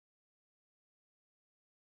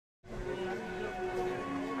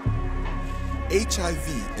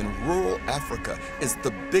HIV in rural Africa is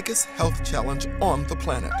the biggest health challenge on the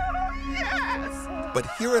planet. Yes! But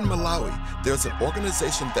here in Malawi, there's an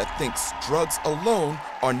organization that thinks drugs alone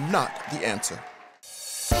are not the answer.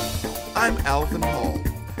 I'm Alvin Hall.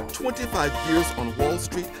 25 years on Wall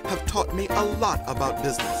Street have taught me a lot about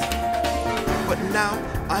business. But now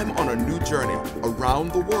I'm on a new journey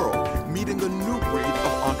around the world, meeting a new breed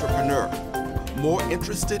of entrepreneur, more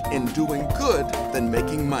interested in doing good than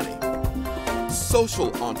making money.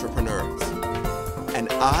 Social entrepreneurs. And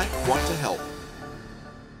I want to help.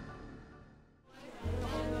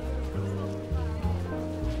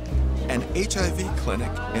 An HIV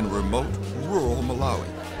clinic in remote, rural Malawi.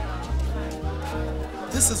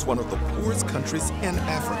 This is one of the poorest countries in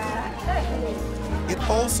Africa. It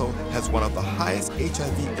also has one of the highest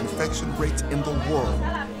HIV infection rates in the world,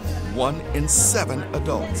 1 in 7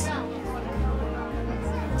 adults.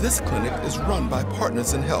 This clinic is run by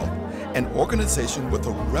Partners in Health, an organization with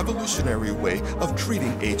a revolutionary way of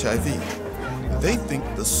treating HIV. They think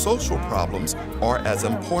the social problems are as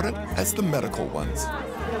important as the medical ones.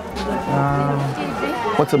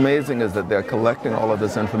 What's amazing is that they're collecting all of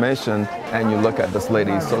this information, and you look at this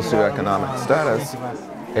lady's socioeconomic status,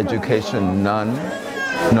 education, none,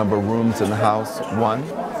 number of rooms in the house, 1,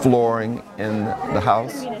 flooring in the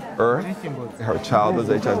house, earth, her child is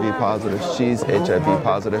HIV positive, she's HIV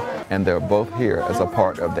positive, and they're both here as a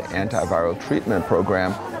part of the antiviral treatment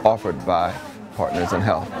program offered by Partners in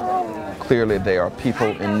Health. Clearly they are people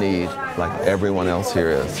in need like everyone else here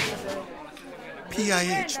is.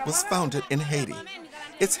 PIH was founded in Haiti.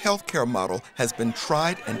 Its healthcare model has been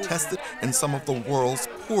tried and tested in some of the world's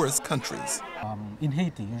poorest countries. In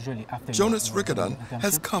Haiti, usually after Jonas Ricardon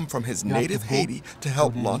has come from his native Haiti to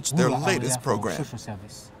help launch their latest program.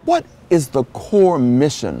 What is the core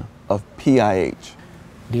mission of PIH?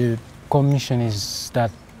 The core mission is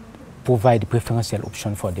that provide preferential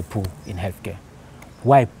option for the poor in healthcare.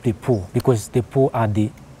 Why the poor? Because the poor are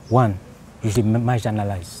the one usually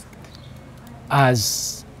marginalized.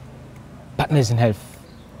 As Partners in Health,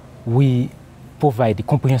 we provide the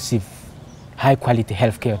comprehensive, high-quality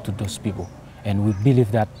healthcare to those people. And we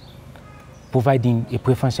believe that providing a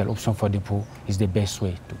preferential option for the poor is the best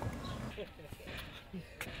way to go.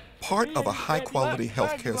 Part of a high-quality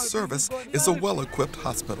healthcare service is a well-equipped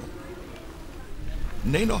hospital.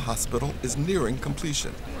 Nano Hospital is nearing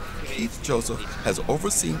completion. Keith Joseph has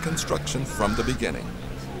overseen construction from the beginning.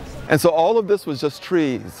 And so all of this was just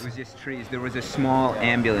trees? It was just trees. There was a small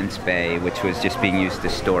ambulance bay which was just being used to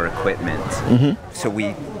store equipment. So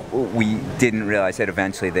we didn't realize that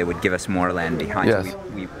eventually they would give us more land behind. Yes. So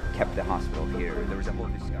we kept the hospital here. There was a whole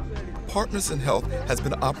discussion. Partners in Health has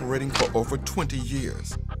been operating for over 20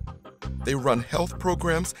 years. They run health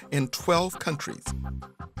programs in 12 countries.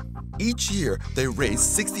 Each year, they raise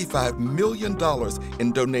 $65 million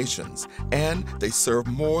in donations, and they serve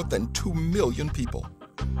more than 2 million people.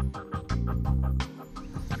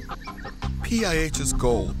 PIH's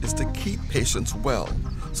goal is to keep patients well,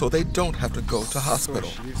 so they don't have to go to hospital.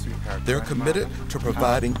 They're committed to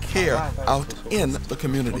providing care out in the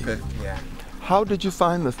community. How did you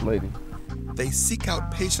find this lady? They seek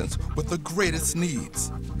out patients with the greatest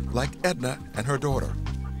needs, like Edna and her daughter.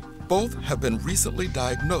 Both have been recently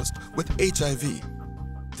diagnosed with HIV.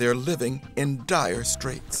 They're living in dire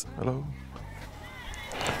straits. Hello.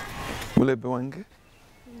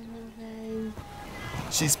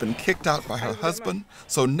 She's been kicked out by her husband,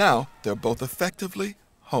 so now they're both effectively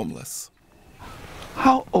homeless.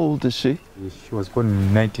 How old is she? She was born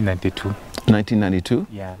in 1992. 1992?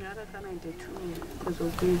 Yeah.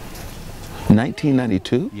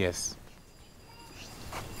 1992? Yes.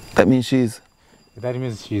 That means she's... That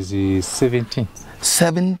means she's 17.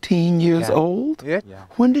 17 years old? Yeah.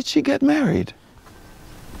 When did she get married?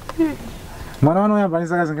 I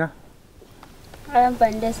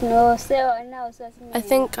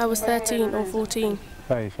think I was 13 or 14.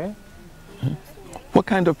 What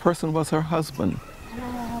kind of person was her husband?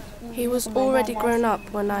 He was already grown up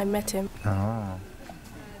when I met him.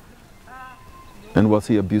 And was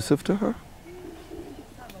he abusive to her?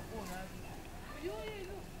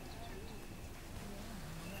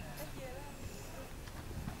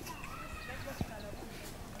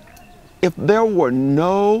 If there were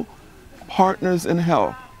no Partners in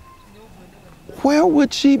Health, where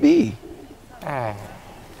would she be? I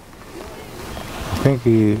think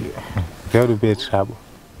there would be trouble.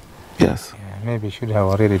 Yes. Yeah, maybe she should have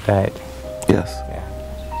already died. Yes. Yeah.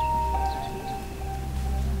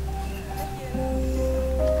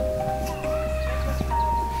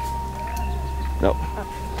 No.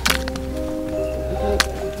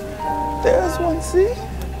 There's one, see?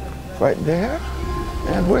 Right there.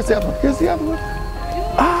 And where's the other one? Here's the other one.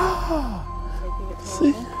 Ah,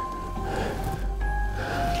 see?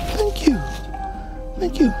 Thank you.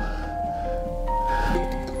 Thank you.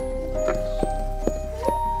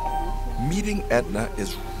 Meeting Edna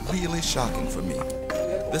is really shocking for me.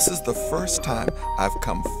 This is the first time I've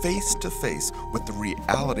come face to face with the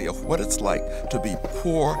reality of what it's like to be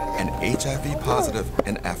poor and HIV positive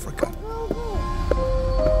in Africa.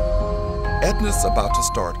 Edna's about to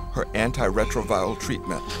start her antiretroviral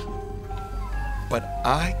treatment. But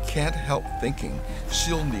I can't help thinking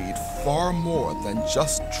she'll need far more than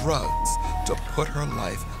just drugs to put her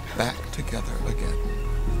life back together again.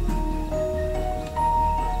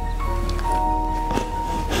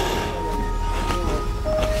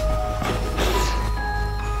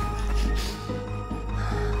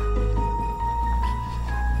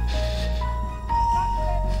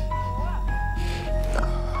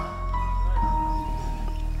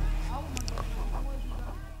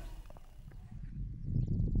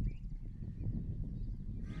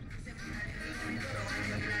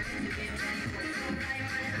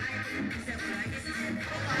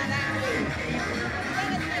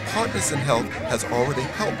 Partners in Health has already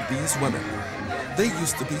helped these women. They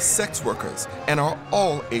used to be sex workers and are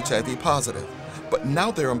all HIV positive, but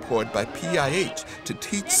now they're employed by PIH to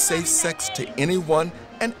teach safe sex to anyone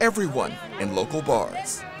and everyone in local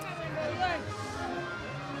bars.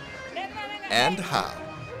 And how?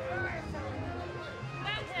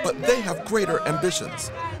 But they have greater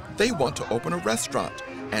ambitions. They want to open a restaurant,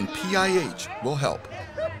 and PIH will help.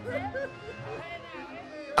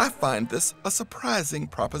 I find this a surprising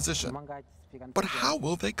proposition. But how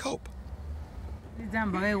will they cope?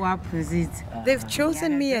 They've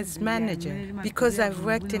chosen me as manager because I've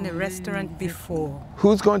worked in a restaurant before.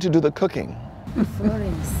 Who's going to do the cooking?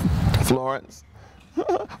 Florence. Florence.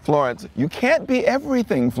 Florence, you can't be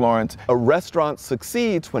everything, Florence. A restaurant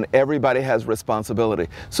succeeds when everybody has responsibility.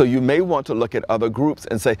 So you may want to look at other groups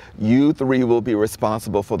and say, you three will be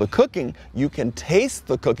responsible for the cooking. You can taste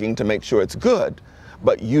the cooking to make sure it's good,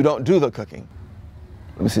 but you don't do the cooking.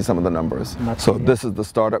 Let me see some of the numbers. So this is the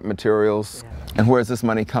startup materials. And where is this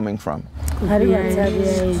money coming from?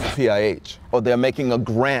 PIH. Oh, they're making a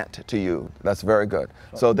grant to you. That's very good.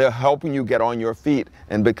 So they're helping you get on your feet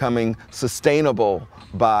and becoming sustainable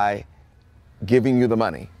by giving you the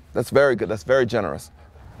money. That's very good. That's very generous.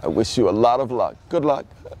 I wish you a lot of luck. Good luck.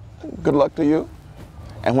 Good luck to you.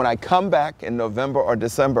 And when I come back in November or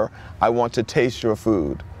December, I want to taste your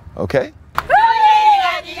food. Okay?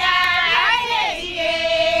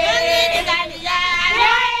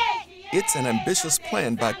 It's an ambitious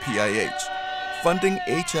plan by PIH, funding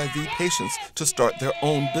HIV patients to start their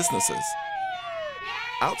own businesses.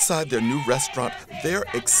 Outside their new restaurant, their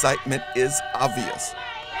excitement is obvious.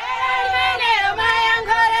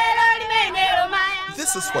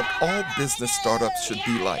 This is what all business startups should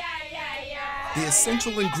be like. The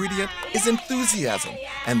essential ingredient is enthusiasm,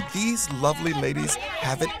 and these lovely ladies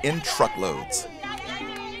have it in truckloads.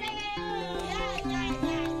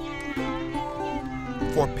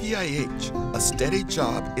 For PIH, a steady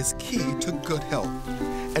job is key to good health,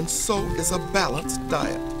 and so is a balanced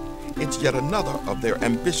diet. It's yet another of their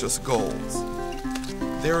ambitious goals.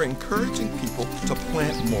 They're encouraging people to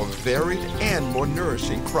plant more varied and more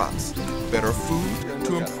nourishing crops, better food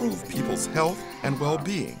to improve people's health and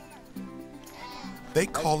well-being. They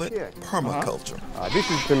call it permaculture.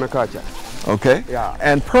 This is permaculture. Okay. Yeah.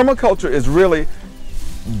 And permaculture is really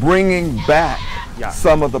bringing back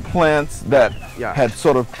some of the plants that had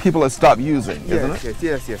sort of people had stopped using, isn't it?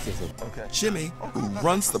 Yes. Okay. Jimmy, who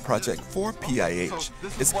runs the project for PIH,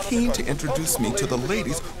 is keen to introduce me to the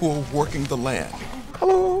ladies who are working the land.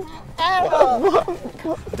 Hello.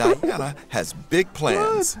 Diana has big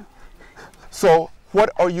plans. So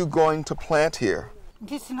what are you going to plant here?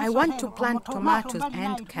 I want to plant tomatoes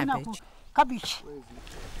and cabbage.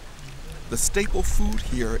 The staple food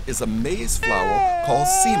here is a maize flour called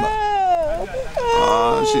sema.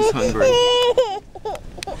 She's hungry.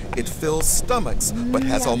 It fills stomachs, but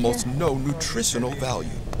has almost no nutritional value.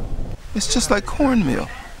 It's just like cornmeal.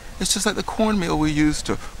 It's just like the cornmeal we use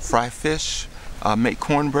to fry fish, make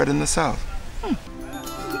cornbread in the South.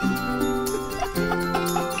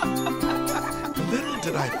 Little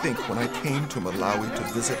did I think when I came to Malawi to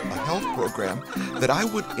visit a health program that I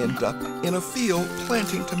would end up in a field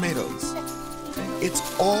planting tomatoes. It's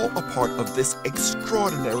all a part of this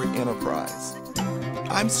extraordinary enterprise.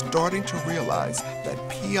 I'm starting to realize that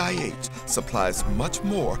PIH supplies much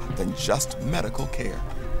more than just medical care.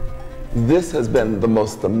 This has been the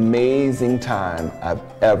most amazing time I've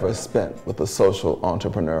ever spent with a social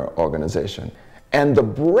entrepreneur organization. And the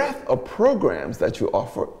breadth of programs that you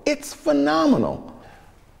offer, it's phenomenal.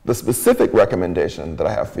 The specific recommendation that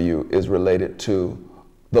I have for you is related to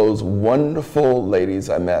those wonderful ladies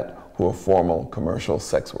I met who are formal commercial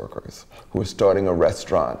sex workers, who are starting a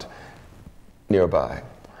restaurant nearby.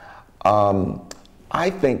 I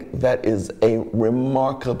think that is a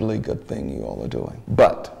remarkably good thing you all are doing.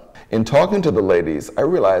 But in talking to the ladies, I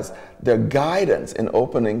realized their guidance in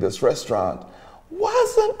opening this restaurant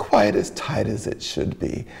wasn't quite as tight as it should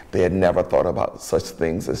be. They had never thought about such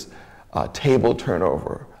things as table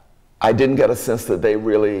turnover. I didn't get a sense that they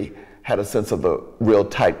really had a sense of the real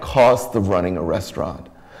tight cost of running a restaurant.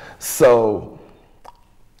 So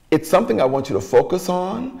it's something I want you to focus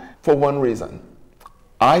on for one reason.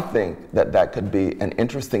 I think that that could be an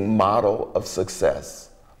interesting model of success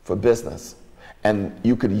for business. And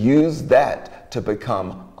you could use that to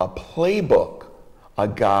become a playbook, a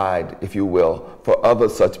guide, if you will, for other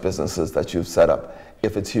such businesses that you've set up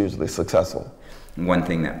if it's hugely successful. One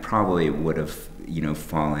thing that probably would have,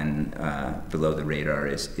 fallen below the radar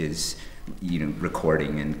is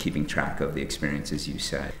recording and keeping track of the experiences you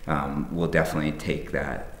said. We'll definitely take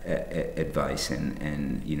that advice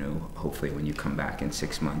and hopefully when you come back in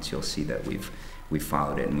 6 months, you'll see that we've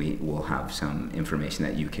followed it, and we will have some information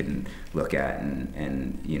that you can look at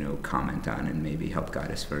and comment on and maybe help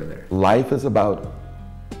guide us further. Life is about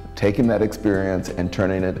taking that experience and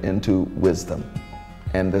turning it into wisdom.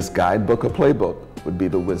 And this guidebook or playbook would be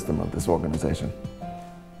the wisdom of this organization.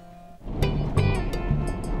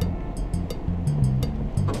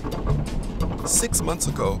 Six months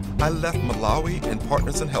ago, I left Malawi and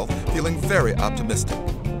Partners in Health feeling very optimistic.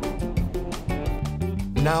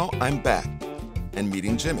 Now I'm back and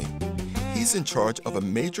meeting Jimmy. He's in charge of a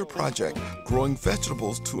major project growing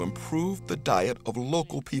vegetables to improve the diet of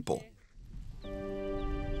local people.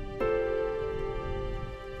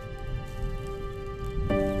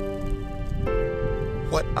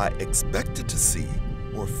 What I expected to see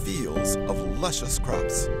were fields of luscious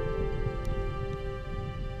crops.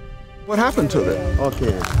 What happened to them?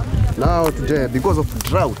 Okay, now today, because of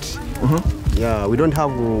drought, yeah, we don't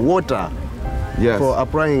have water for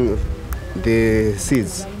applying the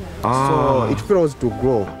seeds. So it fails to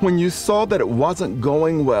grow. When you saw that it wasn't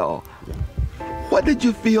going well, what did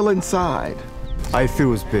you feel inside? I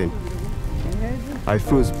feel pain. I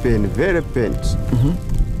feel pain, very pain.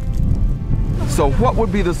 So what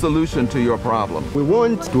would be the solution to your problem? We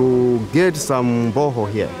want to get some borehole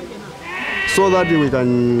here so that we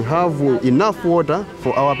can have enough water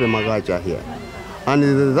for our permaculture here. And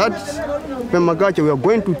that permaculture we are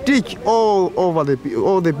going to teach all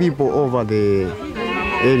the people over the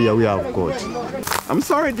area we have got. I'm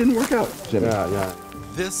sorry it didn't work out, Jimmy. Yeah.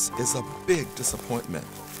 This is a big disappointment.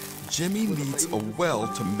 Jimmy needs a well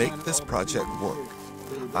to make this project work.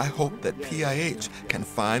 I hope that PIH can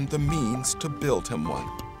find the means to build him one.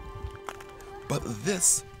 But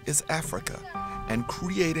this is Africa, and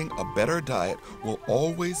creating a better diet will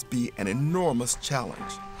always be an enormous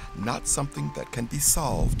challenge, not something that can be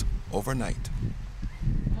solved overnight.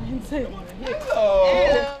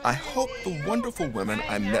 Hello. I hope the wonderful women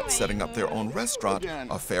I met setting up their own restaurant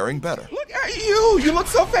are faring better. Look at you! You look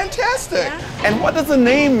so fantastic! And what does the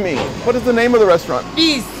name mean? What is the name of the restaurant?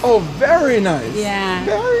 Peace. Oh, very nice. Yeah.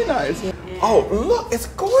 Very nice. Yeah. Oh, look, it's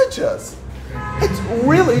gorgeous. It's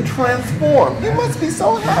really transformed. You must be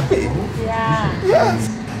so happy. Yeah. Yes.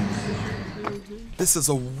 This is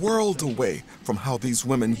a world away from how these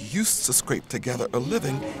women used to scrape together a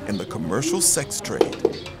living in the commercial sex trade.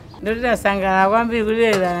 We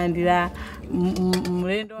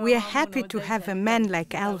are happy to have a man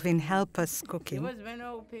like Alvin help us cooking.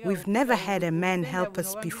 We've never had a man help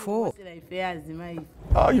us before.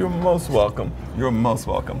 Oh, you're most welcome. You're most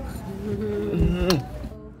welcome.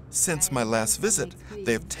 Since my last visit,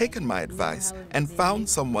 they have taken my advice and found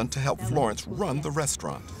someone to help Florence run the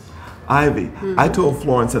restaurant. Ivy, I told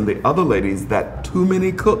Florence and the other ladies that too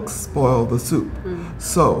many cooks spoil the soup.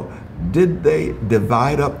 So, did they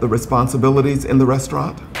divide up the responsibilities in the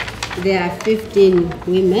restaurant? There are 15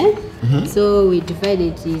 women, so we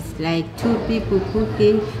divided it. It's like 2 people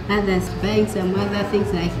cooking, others buying some other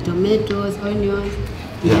things like tomatoes, onions.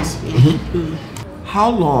 Yes. Yeah. How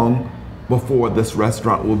long before this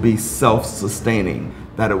restaurant will be self-sustaining,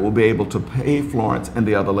 that it will be able to pay Florence and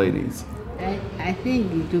the other ladies? I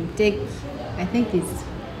think it will take, it's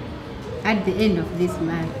at the end of this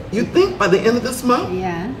month. You think by the end of this month?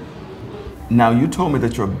 Yeah. Now, you told me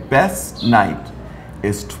that your best night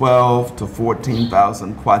is 12 to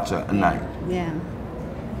 14,000 kwacha a night. Yeah.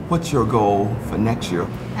 What's your goal for next year?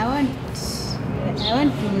 I want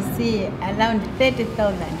to see around 30,000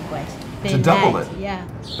 kwacha. To double it? Yeah.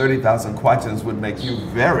 30,000 kwachas would make you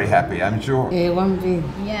very happy, I'm sure. One big.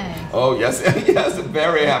 Yeah. Oh, yes, yes,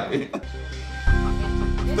 very happy.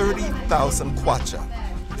 30,000 kwacha.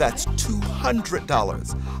 That's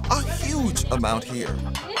 $200. A huge amount here.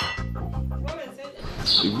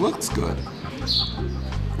 It looks good.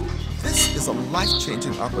 This is a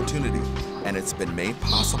life-changing opportunity, and it's been made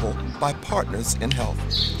possible by Partners in Health.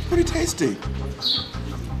 Pretty tasty.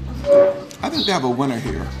 I think they have a winner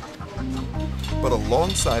here. But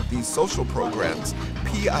alongside these social programs,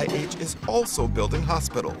 PIH is also building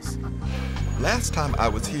hospitals. Last time I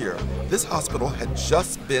was here, this hospital had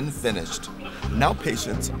just been finished. Now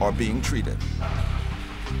patients are being treated.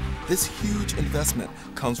 This huge investment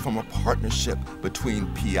comes from a partnership between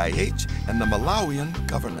PIH and the Malawian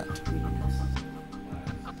government.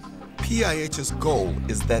 PIH's goal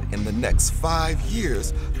is that in the next 5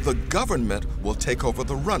 years, the government will take over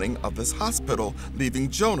the running of this hospital, leaving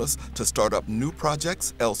Jonas to start up new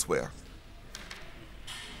projects elsewhere.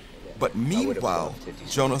 But meanwhile,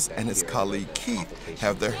 Jonas and his colleague Keith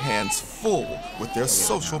have their hands full with their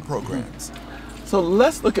social programs. So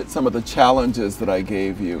let's look at some of the challenges that I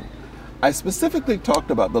gave you. I specifically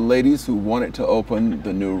talked about the ladies who wanted to open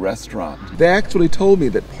the new restaurant. They actually told me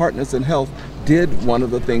that Partners in Health did one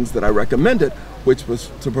of the things that I recommended, which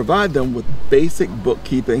was to provide them with basic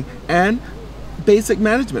bookkeeping and basic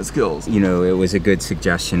management skills. You know, it was a good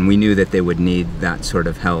suggestion. We knew that they would need that sort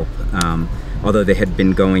of help. Although they had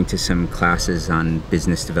been going to some classes on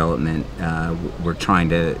business development, we're trying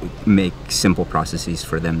to make simple processes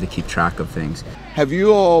for them to keep track of things. Have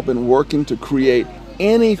you all been working to create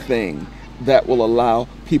anything that will allow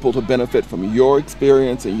people to benefit from your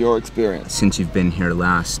experience and your experience? Since you've been here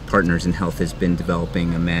last, Partners in Health has been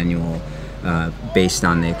developing a manual based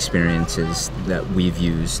on the experiences that we've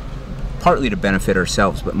used, partly to benefit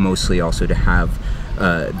ourselves, but mostly also to have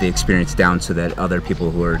the experience down so that other people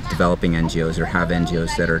who are developing NGOs or have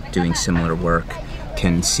NGOs that are doing similar work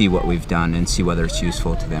can see what we've done and see whether it's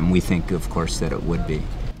useful to them. We think, of course, that it would be.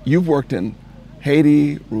 You've worked in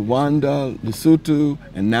Haiti, Rwanda, Lesotho,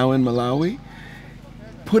 and now in Malawi.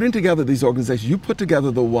 Putting together these organizations, you put together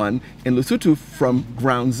the one in Lesotho from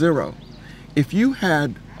ground zero. If you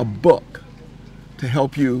had a book to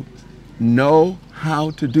help you know how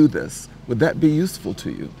to do this, would that be useful to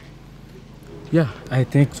you? Yeah, I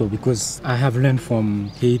think so, because I have learned from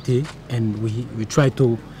Haiti, and we try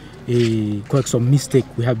to correct some mistake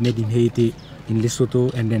we have made in Haiti, in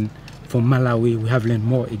Lesotho, and then from Malawi we have learned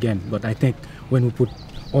more again. But I think when we put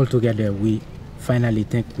all together, we finally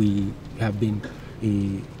think we have been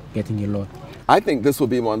getting a lot. I think this will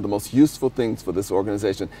be one of the most useful things for this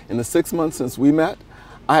organization. In the 6 months since we met,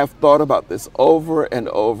 I have thought about this over and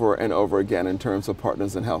over and over again in terms of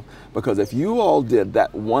Partners in Health, because if you all did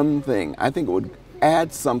that one thing, I think it would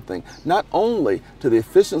add something not only to the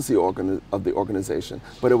efficiency of the organization,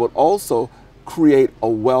 but it would also create a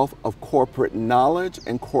wealth of corporate knowledge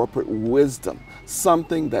and corporate wisdom,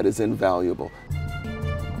 something that is invaluable.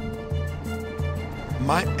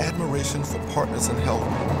 My admiration for Partners in Health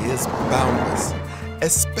is boundless,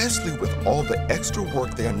 especially with all the extra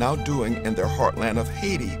work they are now doing in their heartland of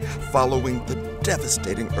Haiti following the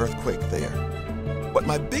devastating earthquake there. But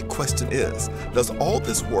my big question is, does all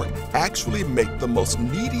this work actually make the most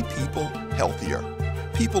needy people healthier?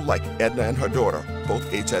 People like Edna and her daughter, both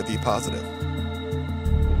HIV positive.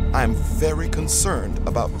 I'm very concerned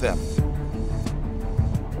about them.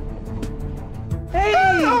 Hey!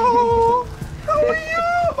 Hello! How are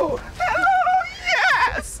you? Hello!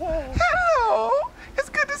 Yes! Hello! It's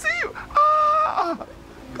good to see you. Ah!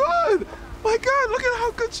 Good! My God, look at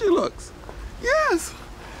how good she looks. Yes!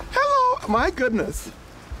 Hello! My goodness.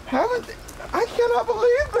 I cannot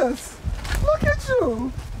believe this. Look at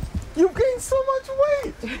you. You've gained so much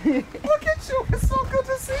weight. Look at you. It's so good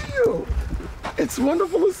to see you. It's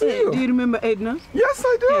wonderful to see you. Do you remember Edna? Yes,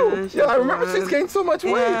 I do. Yeah, I remember she's gained so much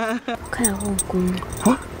weight. Yeah.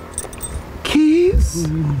 What? Keys?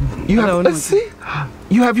 You have, let's see.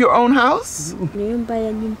 You have your own house? I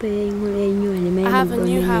have a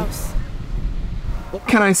new house.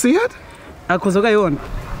 Can I see it? Akozoka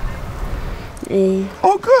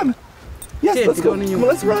Oh, good. Yes, let's go. Come on,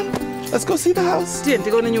 let's run. Let's go see the house.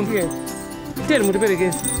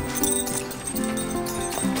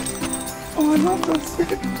 Oh, I love this.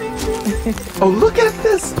 Oh, look at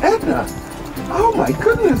this, Edna. Oh, my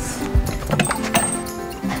goodness.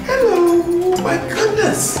 Hello. My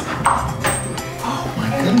goodness. Oh, my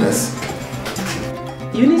goodness.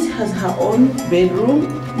 Eunice has her own bedroom.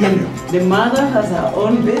 Yeah. The mother has her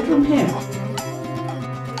own bedroom here.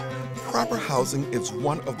 Proper housing is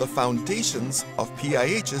one of the foundations of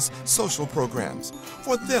PIH's social programs.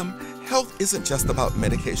 For them, Health isn't just about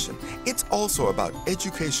medication. It's also about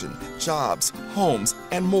education, jobs, homes,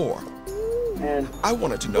 and more. I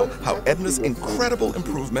wanted to know how Edna's incredible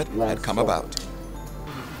improvement had come about.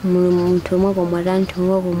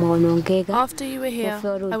 After you were here,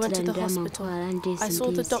 I went to the hospital. I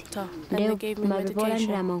saw the doctor and they gave me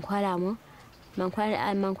medication.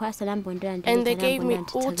 And they gave me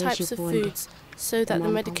all types of foods so that the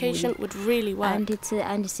medication would really work.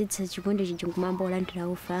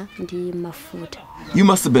 You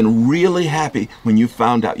must have been really happy when you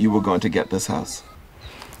found out you were going to get this house.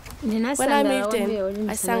 When I moved in,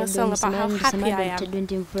 I sang a song about how happy I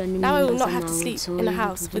am. Now I will not have to sleep in a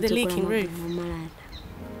house with a leaking roof.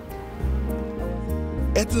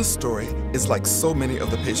 Edna's story is like so many of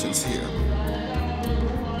the patients here.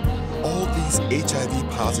 All these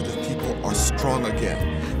HIV-positive people are strong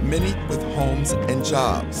again, many with homes and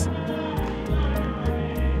jobs.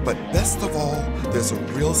 But best of all, there's a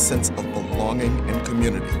real sense of belonging and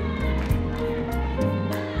community.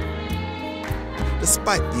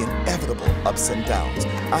 Despite the inevitable ups and downs,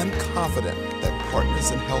 I'm confident that Partners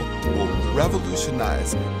in Health will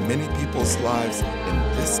revolutionize many people's lives in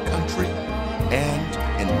this country and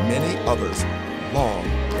in many others long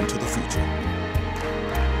into the future.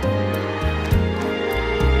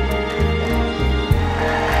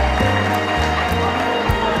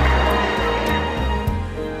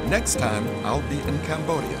 Next time, I'll be in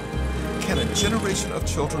Cambodia. Can a generation of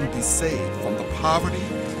children be saved from the poverty,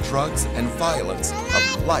 drugs, and violence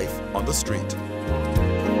of life on the street?